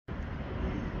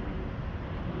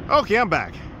Okay, I'm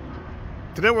back.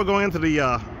 Today we're going into the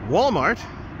Walmart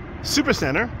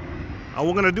Supercenter.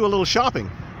 We're going to do a little shopping.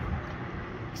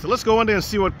 So let's go in there and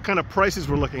see what kind of prices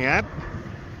we're looking at.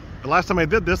 The last time I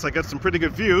did this, I got some pretty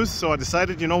good views, so I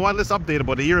decided, you know what, let's update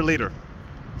about a year later.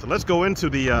 So let's go into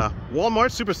the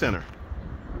Walmart Supercenter.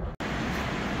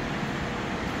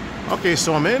 Okay,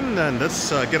 so I'm in, and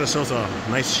let's get ourselves a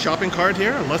nice shopping cart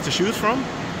here, lots to choose from.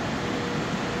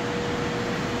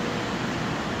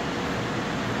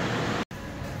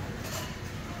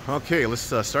 Okay, let's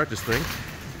start this thing.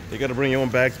 You gotta bring your own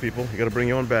bags, people. You gotta bring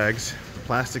your own bags. The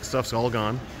plastic stuff's all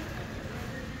gone.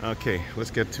 Okay,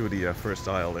 let's get to the first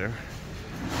aisle there.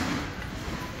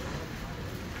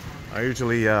 I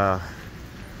usually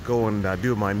go and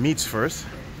do my meats first.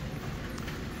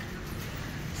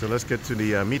 So let's get to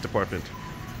the meat department.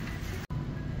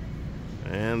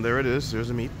 And there it is, there's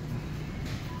the meat.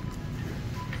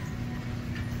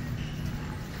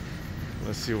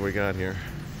 Let's see what we got here.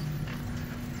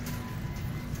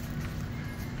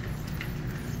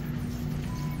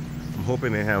 I'm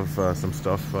hoping they have some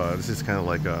stuff. This is kind of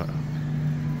like a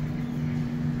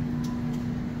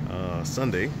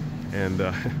Sunday, and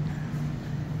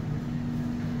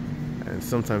and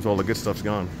sometimes all the good stuff's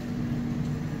gone.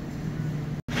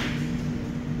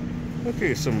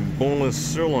 Okay, some boneless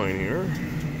sirloin here,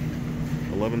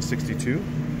 $11.62.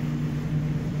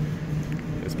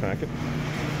 This packet.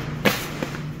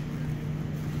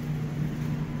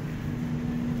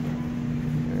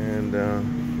 And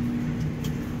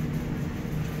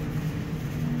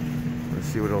let's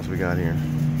see what else we got here.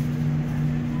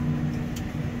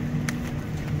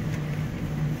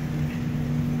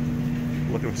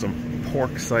 Looking for some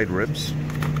pork side ribs.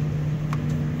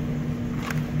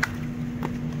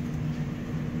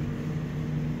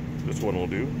 This one will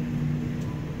do.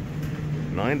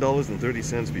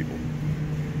 $9.30, people.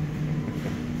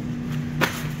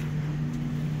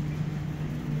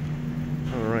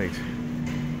 All right.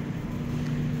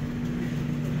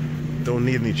 Don't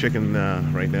need any chicken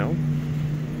right now.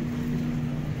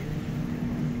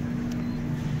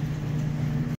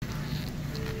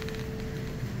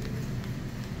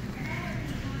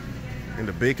 In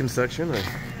the bacon section, I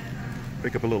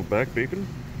pick up a little back bacon,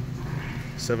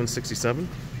 $7.67.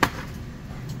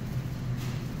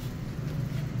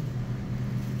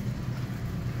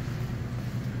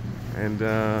 And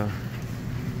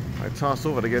I toss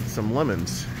over to get some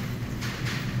lemons.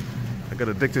 I got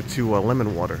addicted to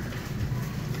lemon water.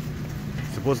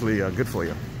 Supposedly good for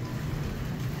you.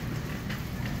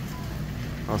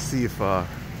 I'll see if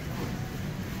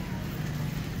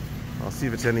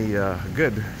it's any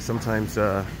good. Sometimes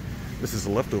this is the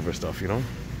leftover stuff, you know.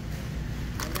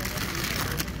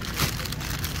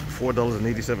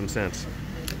 $4.87.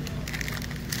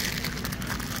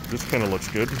 This kind of looks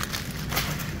good.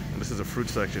 And this is a fruit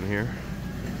section here.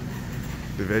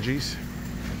 The veggies.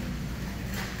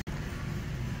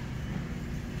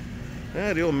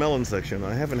 The old melon section.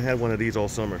 I haven't had one of these all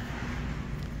summer.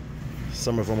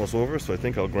 Summer's almost over, so I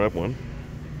think I'll grab one.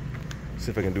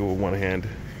 See if I can do it with one hand.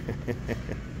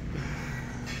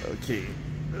 Okay.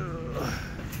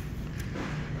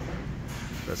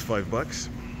 That's $5.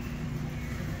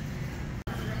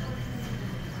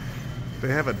 They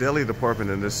have a deli department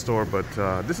in this store, but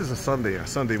this is a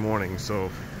Sunday morning, so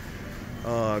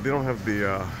they don't have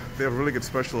the. They have a really good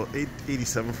special,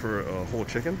 $8.87 for a whole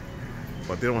chicken,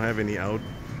 but they don't have any out.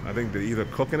 I think they're either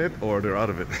cooking it or they're out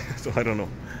of it, so I don't know.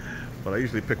 But I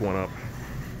usually pick one up.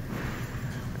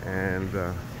 And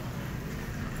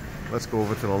let's go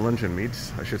over to the luncheon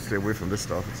meats. I should stay away from this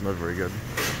stuff. It's not very good.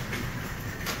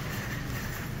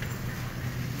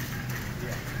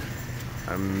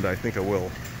 And I think I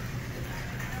will.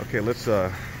 Okay, let's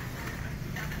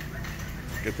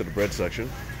get to the bread section.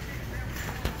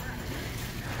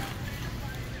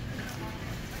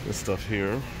 This stuff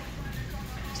here,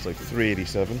 it's like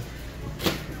 $3.87.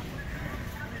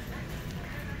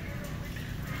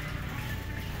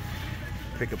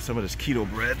 Pick up some of this keto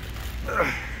bread.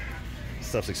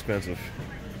 Stuff's expensive.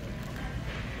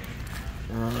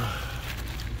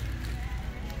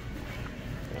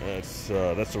 That's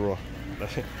the raw.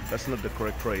 That's not the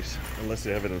correct price unless they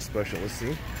have it in special. Let's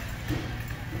see.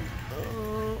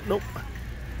 Nope.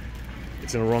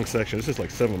 It's in the wrong section. This is like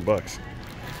 $7.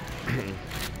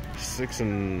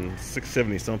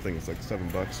 $6.70 something. It's like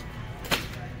 $7.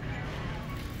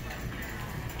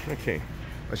 Okay,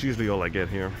 that's usually all I get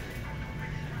here.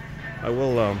 I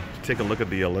will take a look at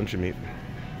the luncheon meat.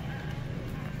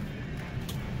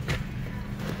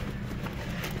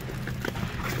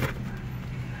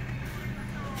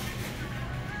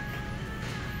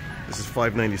 This is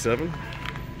 $5.97.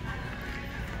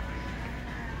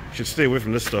 Should stay away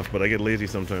from this stuff, but I get lazy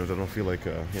sometimes. I don't feel like,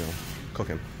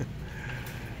 cooking.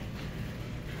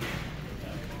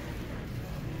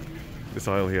 This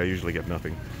aisle here, I usually get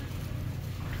nothing.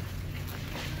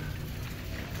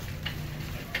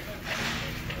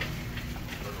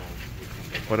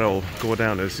 But I'll go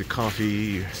down as the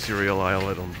coffee, cereal aisle.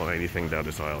 I don't buy anything down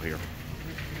this aisle here.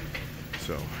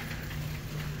 So.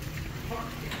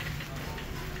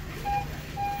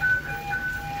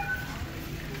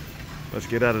 Let's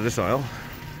get out of this aisle.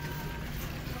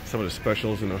 Some of the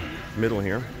specials in the middle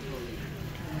here.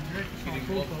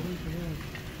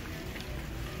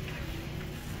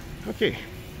 Okay.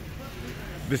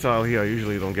 This aisle here, I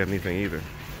usually don't get anything either.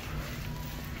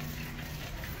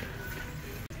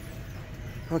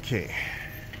 Okay.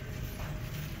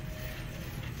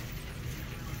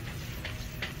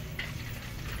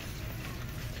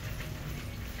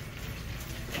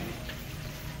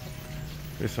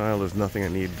 This aisle is nothing I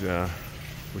need,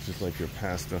 which is like your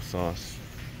pasta sauce.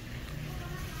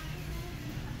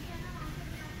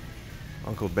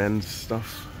 Uncle Ben's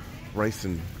stuff, rice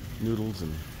and noodles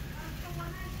and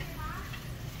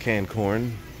canned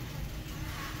corn.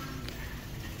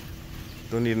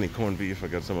 Don't need any corned beef, I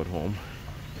got some at home.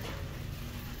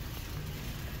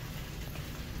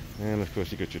 And of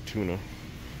course you got your tuna.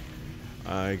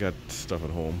 I got stuff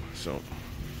at home, so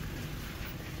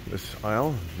this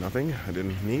aisle, nothing I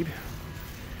didn't need.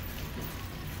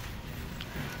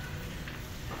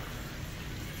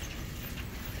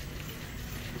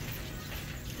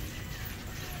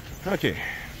 Okay.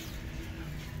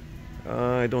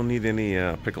 I don't need any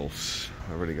pickles.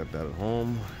 I already got that at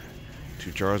home.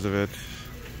 2 jars of it.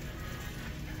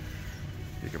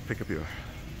 You can pick up your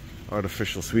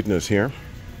artificial sweeteners here.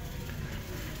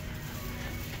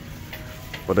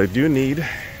 But I do need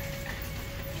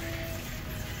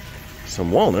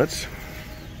some walnuts.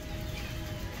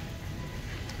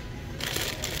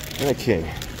 Okay.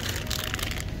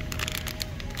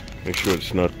 Make sure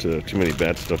it's not too many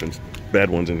bad stuff and bad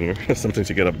ones in here. Sometimes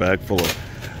you get a bag full of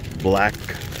black,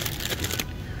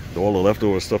 all the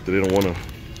leftover stuff that they don't want to,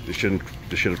 they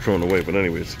should have thrown away. But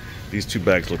anyways, these 2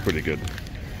 bags look pretty good.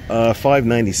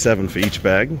 $5.97 for each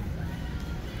bag.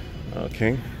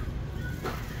 Okay.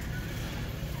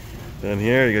 Then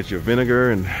here you got your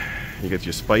vinegar and you got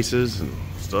your spices and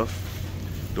stuff.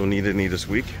 Don't need any this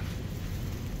week.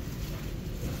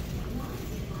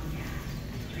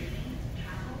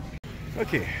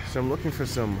 Okay, so I'm looking for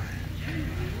some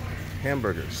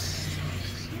hamburgers,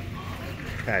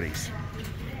 patties.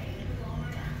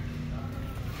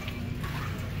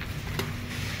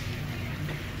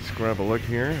 Let's grab a look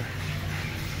here.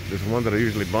 There's one that I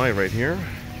usually buy right here.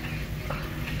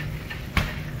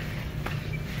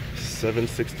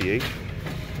 $7.68.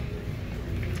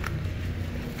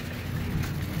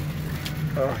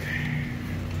 Okay.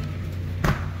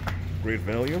 Great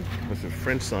value. That's a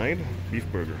French side beef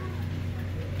burger.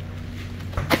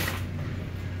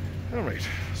 Alright,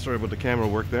 sorry about the camera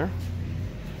work there.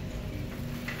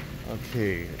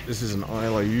 Okay, this is an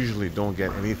aisle I usually don't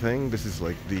get anything. This is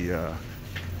like the,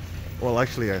 well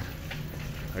actually I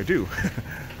do.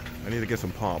 I need to get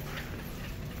some pop.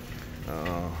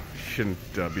 Shouldn't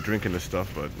be drinking this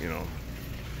stuff, but you know.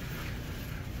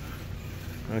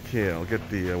 Okay, I'll get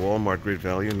the Walmart Great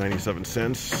Value, 97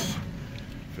 cents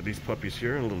for these puppies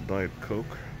here, and a little Diet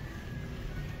Coke.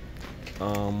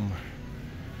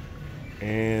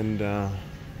 And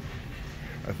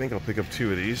I think I'll pick up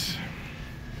 2 of these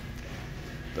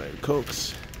Diet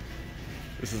Cokes.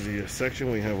 This is the section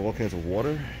where you have all kinds of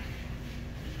water,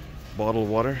 bottled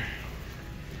water.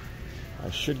 I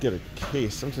should get a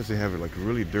case. Sometimes they have it like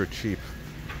really dirt cheap,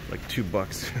 like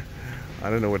 $2. I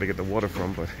don't know where to get the water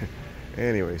from, but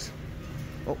anyways.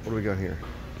 Oh, what do we got here?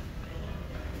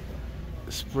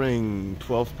 Spring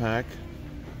 12 pack,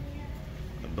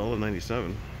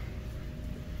 $1.97.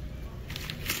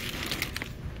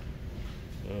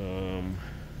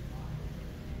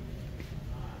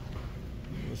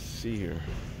 Let's see here.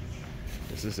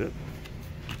 Is this it?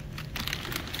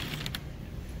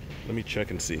 Let me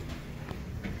check and see.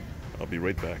 I'll be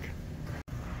right back.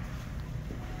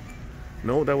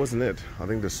 No, that wasn't it. I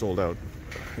think they're sold out.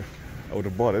 I would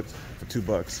have bought it for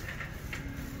 $2.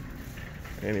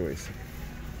 Anyways,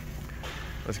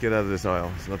 let's get out of this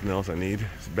aisle. There's nothing else I need.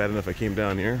 It's bad enough I came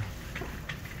down here.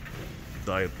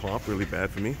 Diet Pop, really bad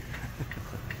for me.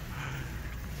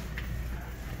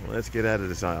 Let's get out of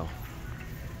this aisle.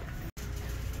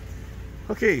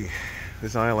 Okay,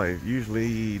 this aisle I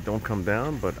usually don't come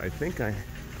down, but I think I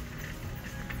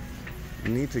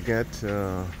need to get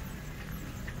no,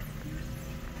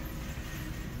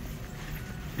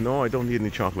 I don't need any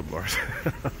chocolate bars.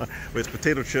 With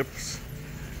potato chips,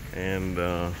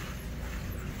 and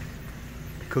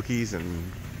cookies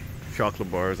and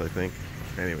chocolate bars, I think.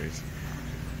 Anyways,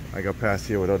 I got past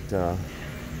here without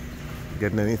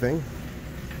getting anything.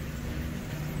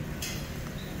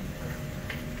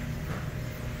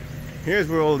 Here's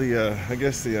where all the, I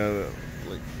guess the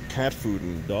like cat food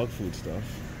and dog food stuff.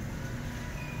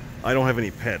 I don't have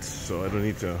any pets, so I don't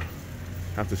need to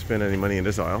have to spend any money in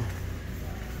this aisle.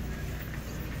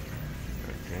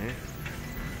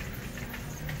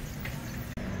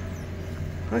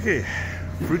 Okay,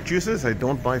 fruit juices. I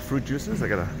don't buy fruit juices. I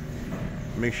gotta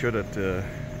make sure that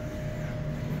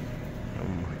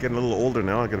I'm getting a little older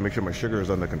now. I gotta make sure my sugar is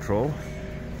under control.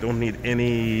 Don't need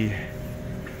any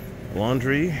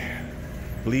laundry,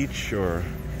 bleach, or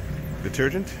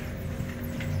detergent.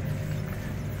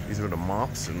 These are the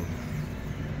mops and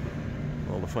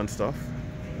all the fun stuff.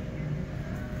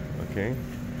 Okay,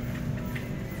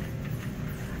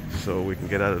 so we can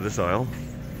get out of this aisle.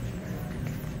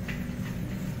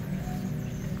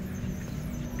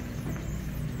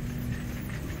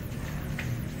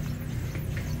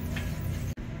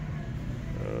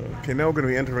 Okay, now we're going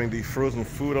to be entering the frozen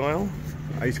food aisle.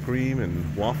 Ice cream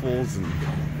and waffles and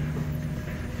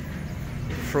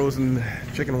frozen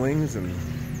chicken wings and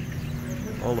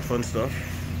all the fun stuff.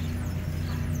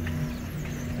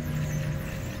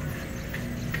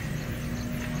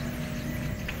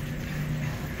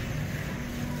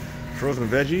 Frozen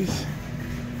veggies.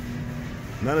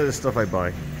 None of this stuff I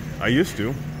buy. I used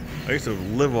to. I used to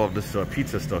live off this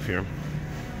pizza stuff here,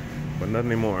 but not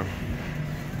anymore.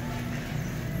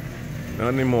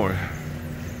 Not anymore.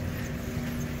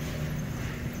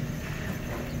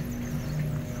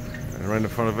 And right in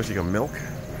front of us you got milk.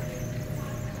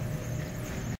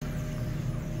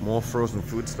 More frozen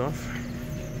food stuff.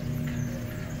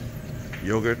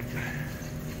 Yogurt.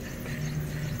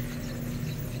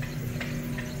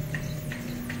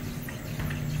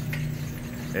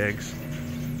 Eggs.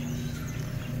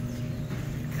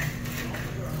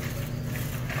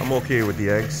 I'm okay with the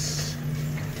eggs.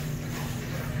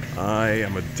 I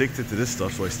am addicted to this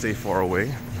stuff, so I stay far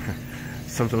away.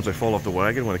 Sometimes I fall off the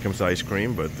wagon when it comes to ice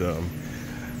cream, but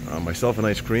myself and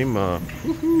ice cream, I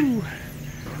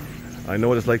know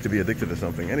what it's like to be addicted to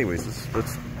something. Anyways,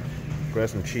 let's grab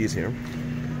some cheese here.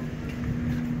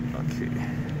 Okay,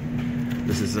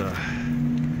 this is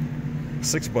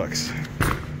 $6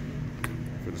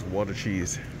 for this water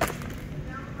cheese.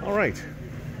 All right,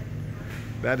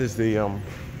 that is the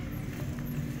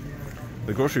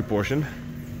grocery portion.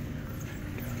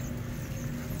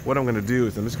 What I'm going to do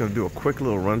is I'm just going to do a quick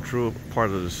little run through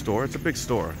part of the store. It's a big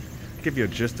store. Give you a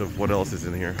gist of what else is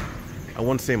in here. I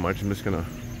won't say much. I'm just going to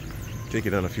take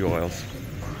you down a few aisles.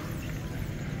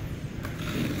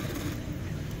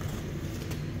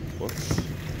 Whoops.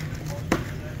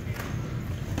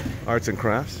 Arts and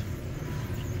crafts.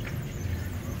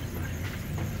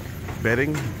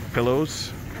 Bedding,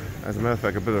 pillows. As a matter of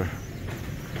fact, I better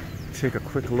take a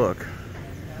quick look.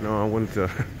 No, I wouldn't.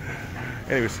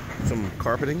 Anyways, some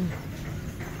carpeting.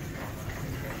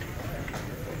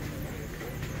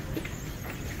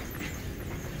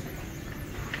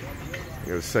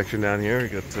 You got a section down here. You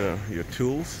got your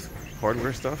tools,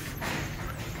 hardware stuff.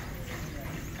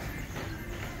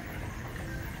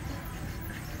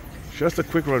 Just a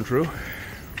quick run through.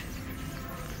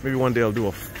 Maybe one day I'll do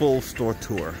a full store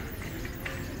tour,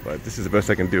 but this is the best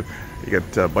I can do. You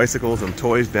got bicycles and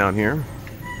toys down here.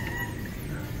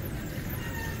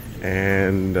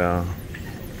 And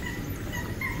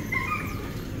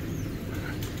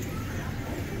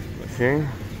okay,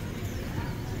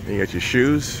 you got your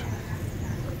shoes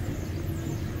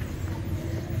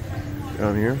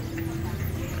down here.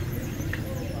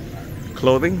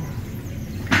 Clothing.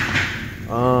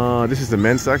 This is the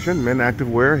men's section, men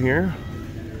active wear here.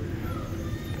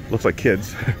 Looks like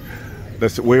kids.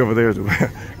 That's way over there.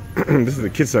 This is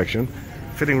the kids section.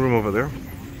 Fitting room over there.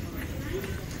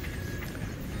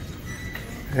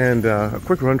 And a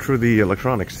quick run through the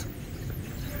electronics.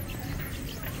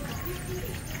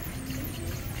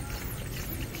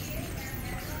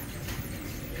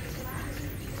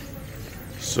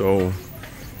 So,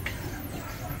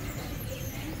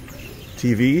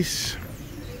 TVs.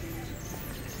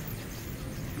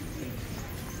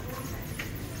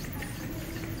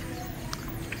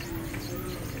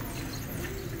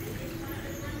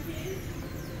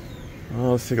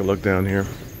 Oh, let's take a look down here.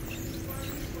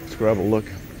 Let's grab a look.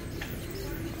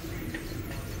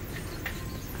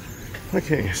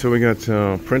 Okay, so we got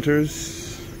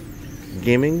printers,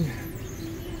 gaming,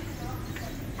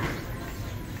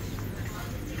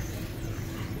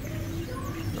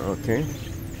 okay,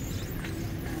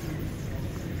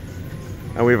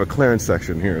 and we have a clearance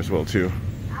section here as well too.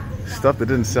 Stuff that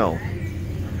didn't sell.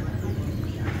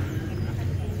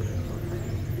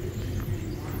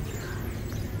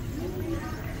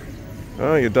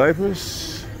 Oh, your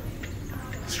diapers,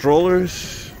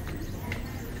 strollers,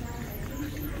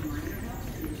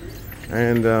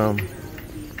 and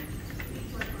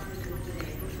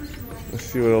let's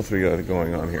see what else we got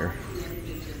going on here.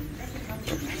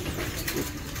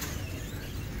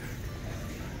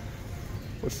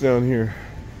 What's down here?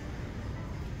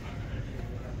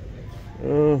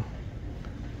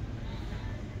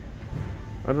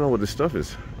 I don't know what this stuff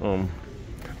is.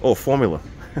 Oh, formula.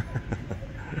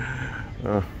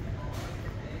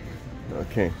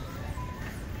 Okay.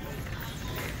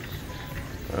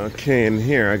 Okay, in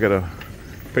here I gotta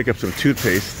pick up some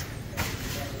toothpaste.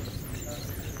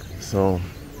 So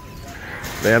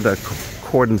they have that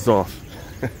cordons off.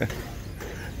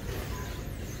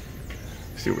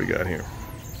 See what we got here.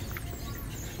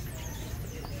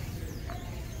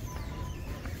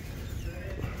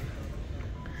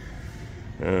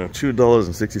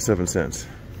 $2.67.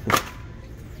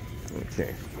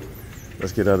 Okay,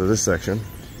 let's get out of this section.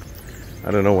 I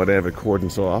don't know why they have it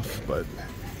cordons off, but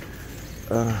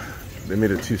they made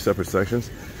it two separate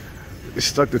sections. They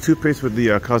stuck the toothpaste with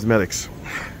the cosmetics,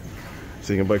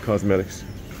 so you can buy cosmetics.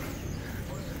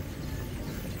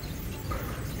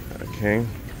 Okay,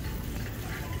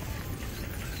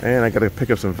 and I gotta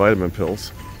pick up some vitamin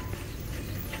pills.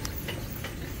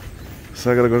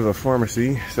 So I gotta go to the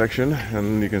pharmacy section,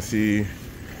 and you can see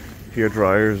hair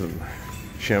dryers and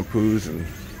shampoos and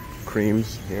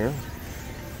creams here.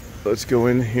 Let's go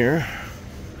in here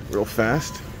real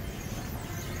fast.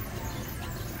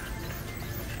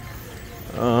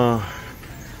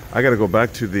 I gotta go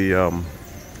back to the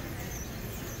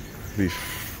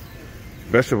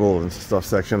vegetable and stuff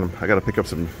section. I gotta pick up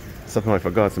something I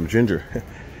forgot, some ginger.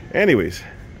 Anyways,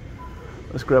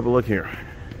 let's grab a look here.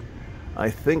 I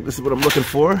think this is what I'm looking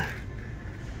for.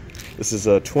 This is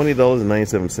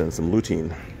 $20.97, some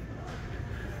lutein.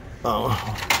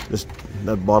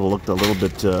 That bottle looked a little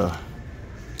bit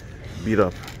beat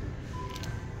up.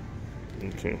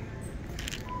 Okay.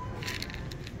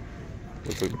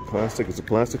 Looks like the plastic. Is the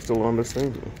plastic still on this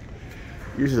thing?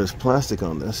 Usually there's plastic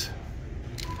on this.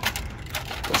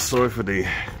 Sorry for the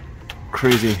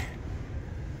crazy.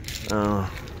 Oh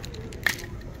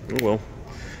well.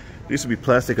 There used to be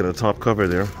plastic on the top cover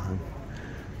there.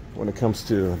 When it comes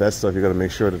to that stuff, you got to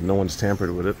make sure that no one's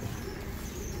tampered with it.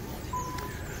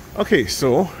 Okay,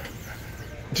 so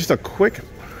just a quick.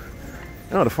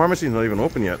 Oh, the pharmacy's not even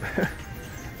open yet.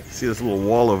 See this little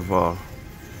wall of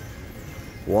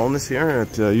walnuts here?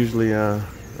 It usually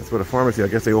that's what a pharmacy. I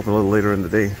guess they open a little later in the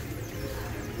day.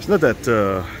 It's not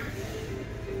that.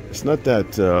 It's not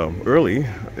that early.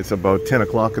 It's about 10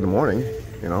 o'clock in the morning,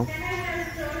 you know.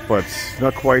 But it's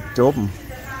not quite open.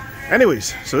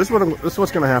 Anyways, so this is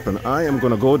what's going to happen. I am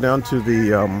going to go down to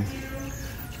the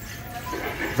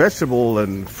vegetable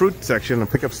and fruit section and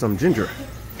pick up some ginger.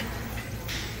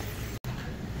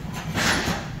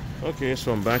 Okay,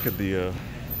 so I'm back at the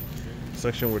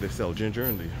section where they sell ginger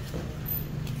and the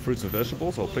fruits and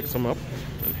vegetables. I'll pick some up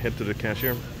and head to the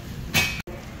cashier.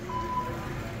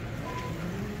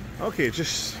 Okay,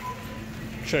 just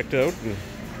checked out. And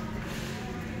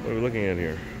what are we looking at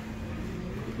here?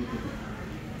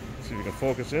 Let's see if you can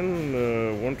focus in.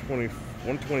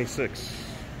 126.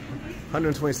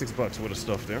 126 bucks worth of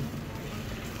stuff there.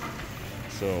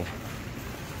 So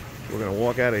we're gonna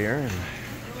walk out of here and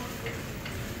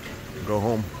go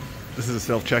home. This is a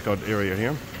self-checkout area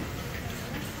here.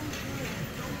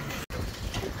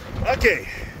 Okay.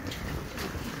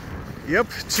 Yep,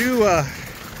 two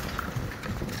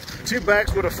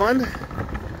bags worth of fun.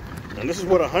 And this is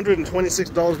what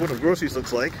 $126 worth of groceries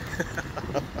looks like.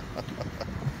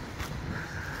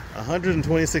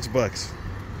 126 bucks.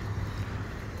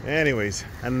 Anyways,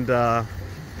 and I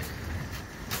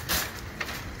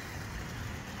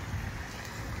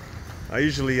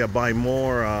usually buy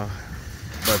more,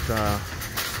 but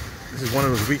this is one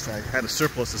of those weeks I had a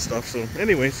surplus of stuff. So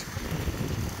anyways,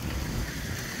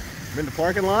 I'm in the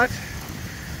parking lot.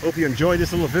 Hope you enjoyed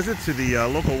this little visit to the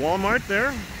local Walmart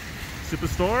there,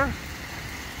 Superstore.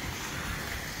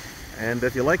 And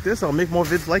if you like this, I'll make more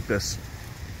vids like this.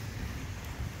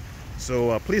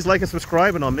 So please like and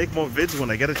subscribe, and I'll make more vids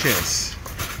when I get a chance.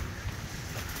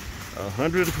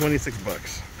 126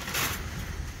 bucks.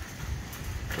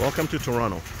 Welcome to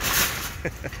Toronto.